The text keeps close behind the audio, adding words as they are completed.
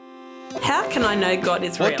How can I know God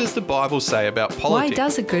is real? What does the Bible say about Why politics?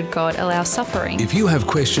 does a good God allow suffering? If you have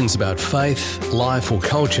questions about faith, life, or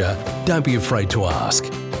culture, don't be afraid to ask.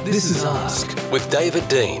 This is Ask with David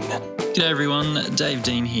Dean. G'day everyone, Dave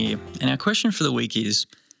Dean here. And our question for the week is,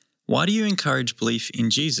 why do you encourage belief in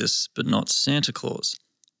Jesus but not Santa Claus?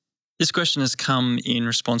 This question has come in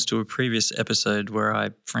response to a previous episode where I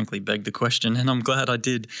frankly begged the question, and I'm glad I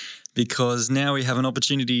did, because now we have an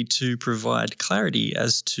opportunity to provide clarity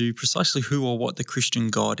as to precisely who or what the Christian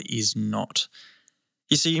God is not.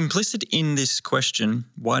 You see, implicit in this question,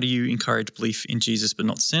 why do you encourage belief in Jesus but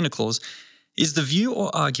not Santa Claus, is the view or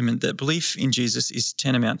argument that belief in Jesus is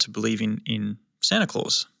tantamount to believing in Santa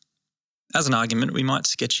Claus. As an argument, we might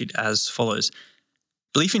sketch it as follows.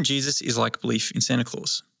 Belief in Jesus is like belief in Santa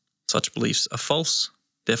Claus. Such beliefs are false,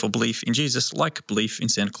 therefore belief in Jesus, like belief in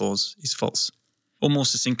Santa Claus, is false. Or more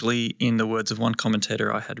succinctly, in the words of one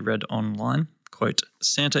commentator I had read online, quote,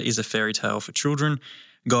 Santa is a fairy tale for children,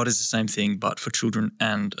 God is the same thing but for children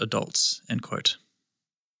and adults, end quote.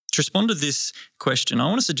 To respond to this question, I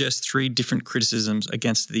want to suggest three different criticisms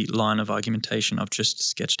against the line of argumentation I've just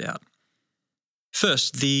sketched out.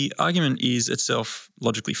 First, the argument is itself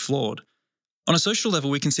logically flawed. On a social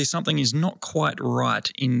level, we can see something is not quite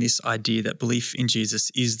right in this idea that belief in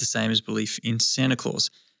Jesus is the same as belief in Santa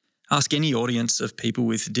Claus. Ask any audience of people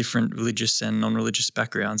with different religious and non-religious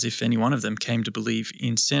backgrounds if any one of them came to believe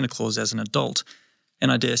in Santa Claus as an adult,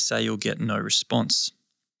 and I dare say you'll get no response.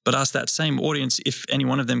 But ask that same audience if any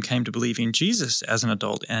one of them came to believe in Jesus as an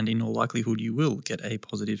adult, and in all likelihood you will get a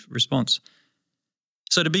positive response.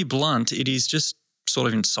 So to be blunt, it is just sort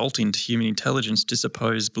of insulting to human intelligence to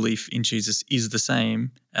suppose belief in Jesus is the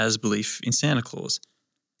same as belief in Santa Claus.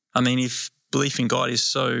 I mean, if belief in God is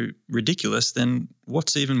so ridiculous, then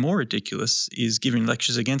what's even more ridiculous is giving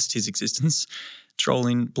lectures against his existence,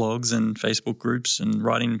 trolling blogs and Facebook groups, and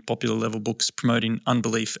writing popular level books promoting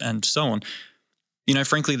unbelief and so on. You know,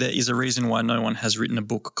 frankly, there is a reason why no one has written a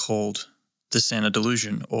book called The Santa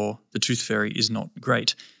Delusion or The Tooth Fairy is Not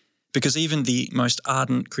Great. Because even the most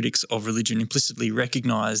ardent critics of religion implicitly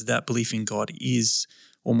recognise that belief in God is,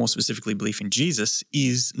 or more specifically belief in Jesus,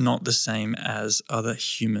 is not the same as other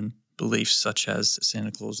human beliefs such as Santa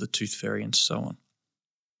Claus, the Tooth Fairy, and so on.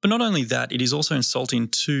 But not only that, it is also insulting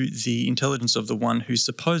to the intelligence of the one who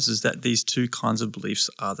supposes that these two kinds of beliefs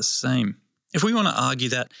are the same. If we want to argue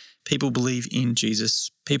that people believe in Jesus,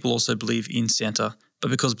 people also believe in Santa, but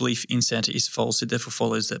because belief in Santa is false, it therefore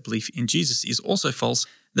follows that belief in Jesus is also false,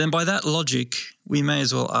 then by that logic, we may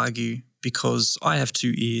as well argue, because I have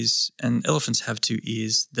two ears and elephants have two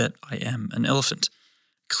ears, that I am an elephant.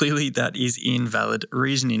 Clearly, that is invalid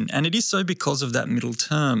reasoning, and it is so because of that middle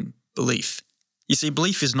term, belief. You see,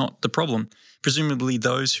 belief is not the problem. Presumably,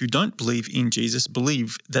 those who don't believe in Jesus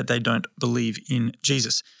believe that they don't believe in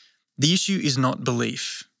Jesus. The issue is not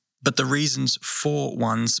belief, but the reasons for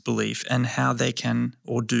one's belief and how they can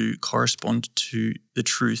or do correspond to the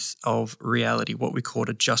truth of reality, what we call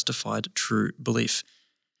a justified true belief.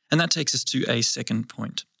 And that takes us to a second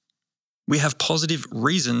point. We have positive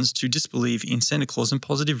reasons to disbelieve in Santa Claus and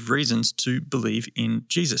positive reasons to believe in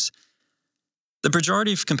Jesus. The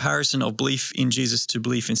pejorative comparison of belief in Jesus to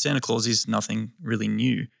belief in Santa Claus is nothing really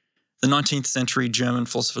new. The 19th century German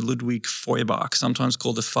philosopher Ludwig Feuerbach, sometimes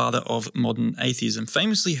called the father of modern atheism,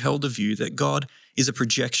 famously held the view that God is a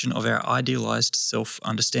projection of our idealized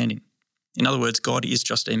self-understanding. In other words, God is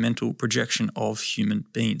just a mental projection of human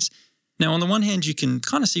beings. Now, on the one hand, you can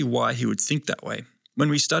kind of see why he would think that way. When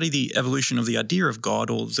we study the evolution of the idea of God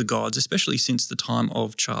or the gods, especially since the time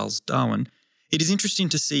of Charles Darwin, it is interesting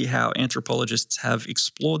to see how anthropologists have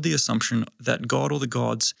explored the assumption that God or the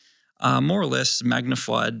gods are more or less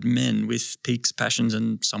magnified men with peaks, passions,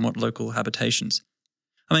 and somewhat local habitations.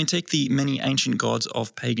 I mean, take the many ancient gods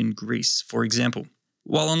of pagan Greece, for example.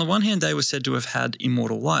 While on the one hand they were said to have had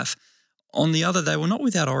immortal life, on the other they were not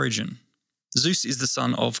without origin. Zeus is the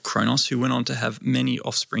son of Kronos, who went on to have many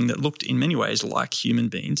offspring that looked in many ways like human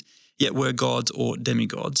beings, yet were gods or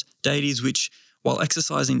demigods, deities which, while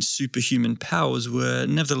exercising superhuman powers, were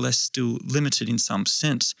nevertheless still limited in some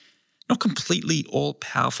sense. Not completely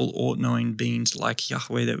all-powerful, all-knowing beings like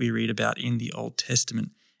Yahweh that we read about in the Old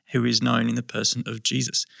Testament, who is known in the person of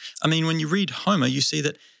Jesus. I mean, when you read Homer, you see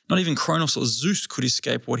that not even Kronos or Zeus could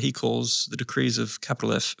escape what he calls the decrees of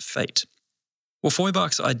capital F fate. Well,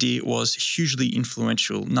 Feuerbach's idea was hugely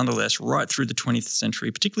influential, nonetheless, right through the 20th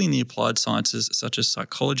century, particularly in the applied sciences such as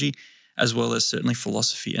psychology, as well as certainly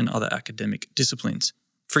philosophy and other academic disciplines.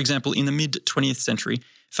 For example, in the mid-20th century,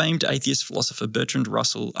 famed atheist philosopher Bertrand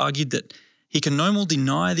Russell argued that He can no more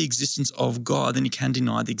deny the existence of God than he can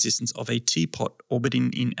deny the existence of a teapot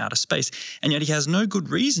orbiting in outer space, and yet he has no good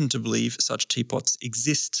reason to believe such teapots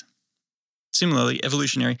exist. Similarly,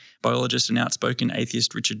 evolutionary biologist and outspoken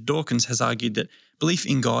atheist Richard Dawkins has argued that belief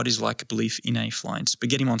in God is like belief in a flying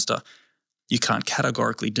spaghetti monster. You can't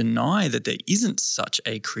categorically deny that there isn't such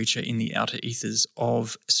a creature in the outer ethers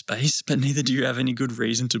of space, but neither do you have any good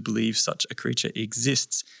reason to believe such a creature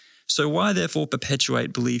exists. So why therefore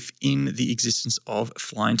perpetuate belief in the existence of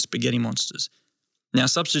flying spaghetti monsters? Now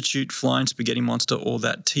substitute flying spaghetti monster or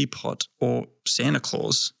that teapot or Santa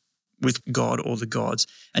Claus with God or the gods,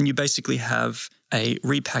 and you basically have a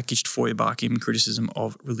repackaged Feuerbach-ian criticism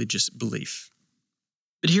of religious belief.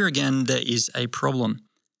 But here again, there is a problem.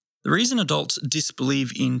 The reason adults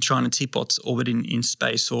disbelieve in China teapots orbiting in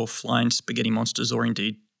space or flying spaghetti monsters or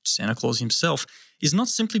indeed Santa Claus himself is not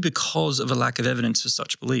simply because of a lack of evidence for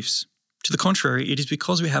such beliefs. To the contrary, it is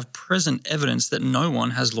because we have present evidence that no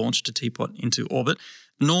one has launched a teapot into orbit,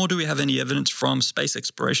 nor do we have any evidence from space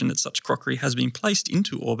exploration that such crockery has been placed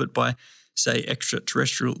into orbit by, say,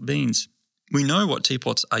 extraterrestrial beings. We know what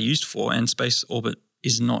teapots are used for, and space orbit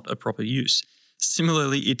is not a proper use.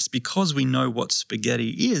 Similarly, it's because we know what spaghetti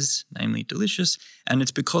is, namely delicious, and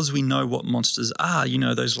it's because we know what monsters are,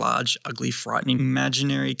 those large, ugly, frightening,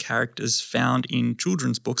 imaginary characters found in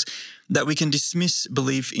children's books, that we can dismiss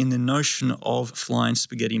belief in the notion of flying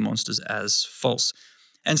spaghetti monsters as false.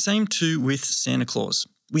 And same too with Santa Claus.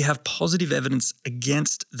 We have positive evidence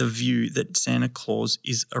against the view that Santa Claus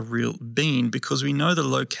is a real being because we know the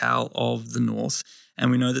locale of the North, and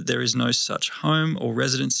we know that there is no such home or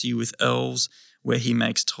residency with elves where he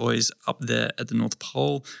makes toys up there at the North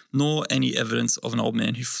Pole, nor any evidence of an old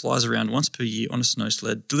man who flies around once per year on a snow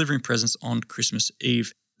sled delivering presents on Christmas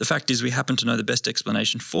Eve. The fact is we happen to know the best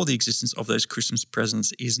explanation for the existence of those Christmas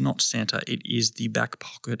presents is not Santa, it is the back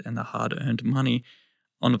pocket and the hard-earned money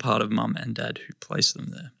on the part of mum and dad who place them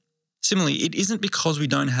there. Similarly, it isn't because we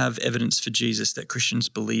don't have evidence for Jesus that Christians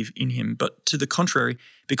believe in him, but to the contrary,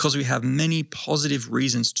 because we have many positive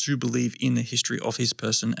reasons to believe in the history of his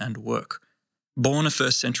person and work. Born a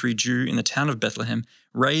first-century Jew in the town of Bethlehem,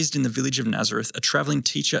 raised in the village of Nazareth, a travelling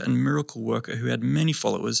teacher and miracle worker who had many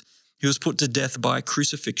followers, he was put to death by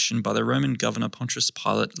crucifixion by the Roman governor Pontius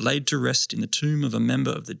Pilate, laid to rest in the tomb of a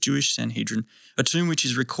member of the Jewish Sanhedrin, a tomb which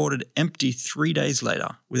is recorded empty 3 days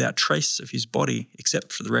later, without trace of his body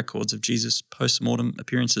except for the records of Jesus' post-mortem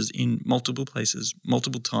appearances in multiple places,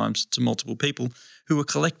 multiple times to multiple people who were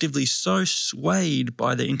collectively so swayed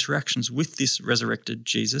by their interactions with this resurrected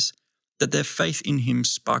Jesus that their faith in him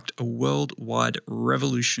sparked a worldwide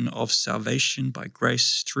revolution of salvation by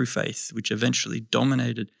grace through faith, which eventually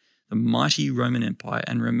dominated the mighty Roman Empire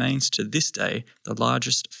and remains to this day the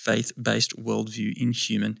largest faith-based worldview in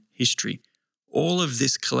human history. All of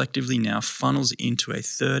this collectively now funnels into a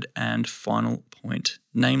third and final point,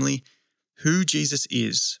 namely, who Jesus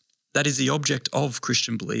is, that is the object of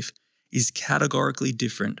Christian belief, is categorically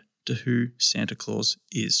different to who Santa Claus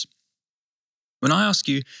is. When I ask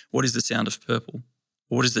you, what is the sound of purple,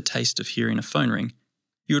 or what is the taste of hearing a phone ring,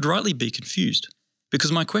 you would rightly be confused,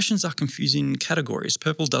 because my questions are confusing categories.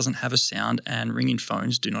 Purple doesn't have a sound and ringing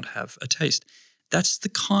phones do not have a taste. That's the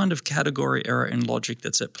kind of category error in logic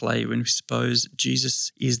that's at play when we suppose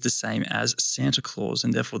Jesus is the same as Santa Claus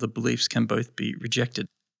and therefore the beliefs can both be rejected.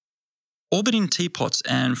 Orbiting teapots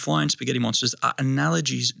and flying spaghetti monsters are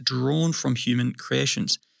analogies drawn from human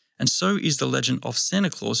creations. And so is the legend of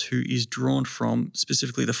Santa Claus, who is drawn from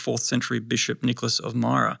specifically the 4th century Bishop Nicholas of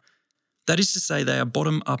Myra. That is to say, they are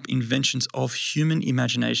bottom-up inventions of human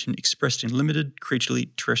imagination expressed in limited,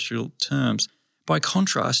 creaturely, terrestrial terms. By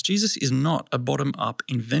contrast, Jesus is not a bottom-up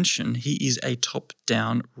invention, he is a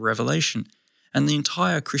top-down revelation. And the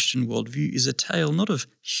entire Christian worldview is a tale not of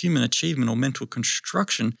human achievement or mental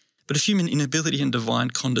construction, but of human inability and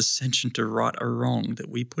divine condescension to right a wrong that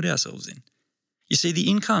we put ourselves in. You see, the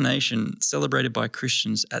incarnation celebrated by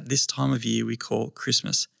Christians at this time of year we call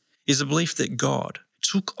Christmas is a belief that God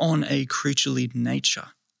took on a creaturely nature.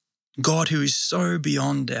 God who is so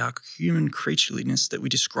beyond our human creatureliness that we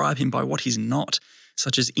describe him by what he's not,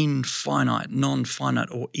 such as infinite,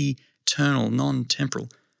 non-finite, or eternal, non-temporal.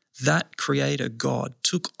 That creator God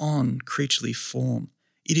took on creaturely form.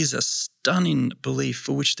 It is a stunning belief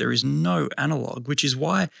for which there is no analogue, which is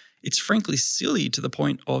why it's frankly silly to the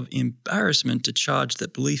point of embarrassment to charge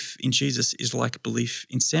that belief in Jesus is like belief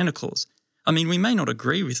in Santa Claus. I mean, we may not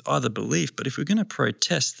agree with either belief, but if we're going to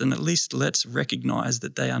protest, then at least let's recognize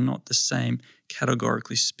that they are not the same,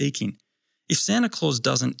 categorically speaking. If Santa Claus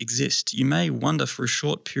doesn't exist, you may wonder for a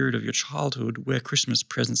short period of your childhood where Christmas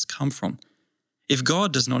presents come from. If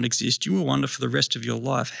God does not exist, you will wonder for the rest of your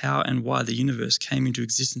life how and why the universe came into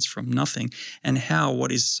existence from nothing, and how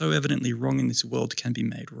what is so evidently wrong in this world can be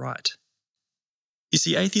made right. You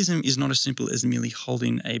see, atheism is not as simple as merely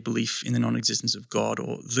holding a belief in the non-existence of God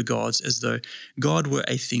or the gods as though God were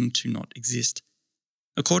a thing to not exist.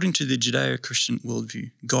 According to the Judeo-Christian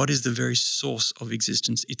worldview, God is the very source of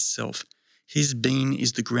existence itself. His being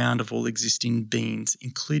is the ground of all existing beings,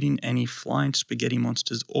 including any flying spaghetti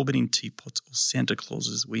monsters, orbiting teapots, or Santa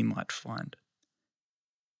Clauses we might find.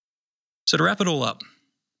 So to wrap it all up,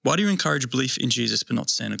 why do you encourage belief in Jesus but not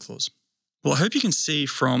Santa Claus? Well, I hope you can see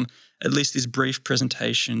from at least this brief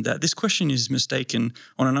presentation that this question is mistaken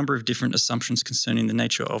on a number of different assumptions concerning the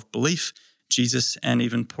nature of belief, Jesus, and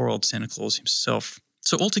even poor old Santa Claus himself.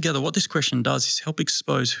 So altogether, what this question does is help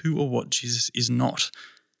expose who or what Jesus is not.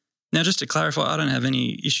 Now, just to clarify, I don't have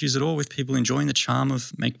any issues at all with people enjoying the charm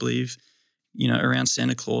of make-believe, around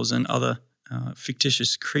Santa Claus and other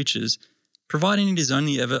fictitious creatures, providing it is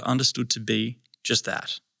only ever understood to be just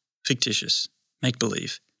that, fictitious,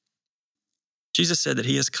 make-believe. Jesus said that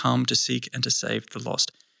he has come to seek and to save the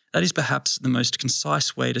lost. That is perhaps the most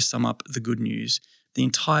concise way to sum up the good news, the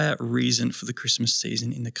entire reason for the Christmas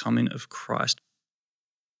season in the coming of Christ.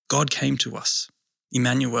 God came to us,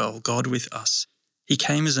 Emmanuel, God with us. He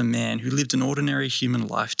came as a man who lived an ordinary human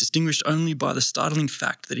life, distinguished only by the startling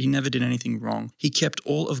fact that he never did anything wrong. He kept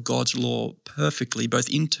all of God's law perfectly, both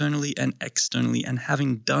internally and externally, and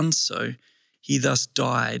having done so, he thus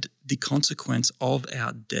died, the consequence of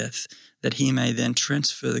our death, that he may then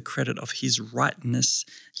transfer the credit of his rightness,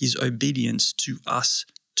 his obedience to us,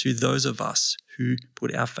 to those of us who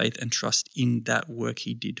put our faith and trust in that work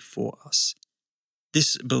he did for us.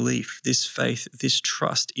 This belief, this faith, this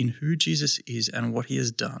trust in who Jesus is and what he has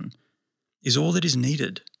done is all that is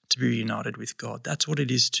needed to be reunited with God. That's what it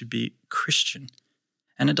is to be Christian.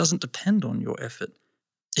 And it doesn't depend on your effort.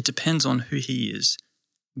 It depends on who he is,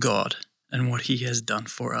 God, and what he has done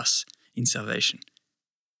for us in salvation.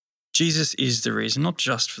 Jesus is the reason, not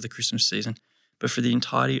just for the Christmas season, but for the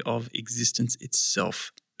entirety of existence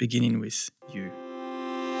itself, beginning with you.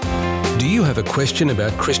 Do you have a question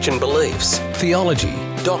about Christian beliefs, theology,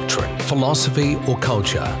 doctrine, philosophy, or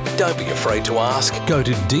culture? Don't be afraid to ask. Go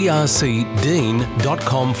to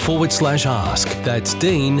drcdean.com/ask. That's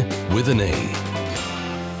Dean with an E.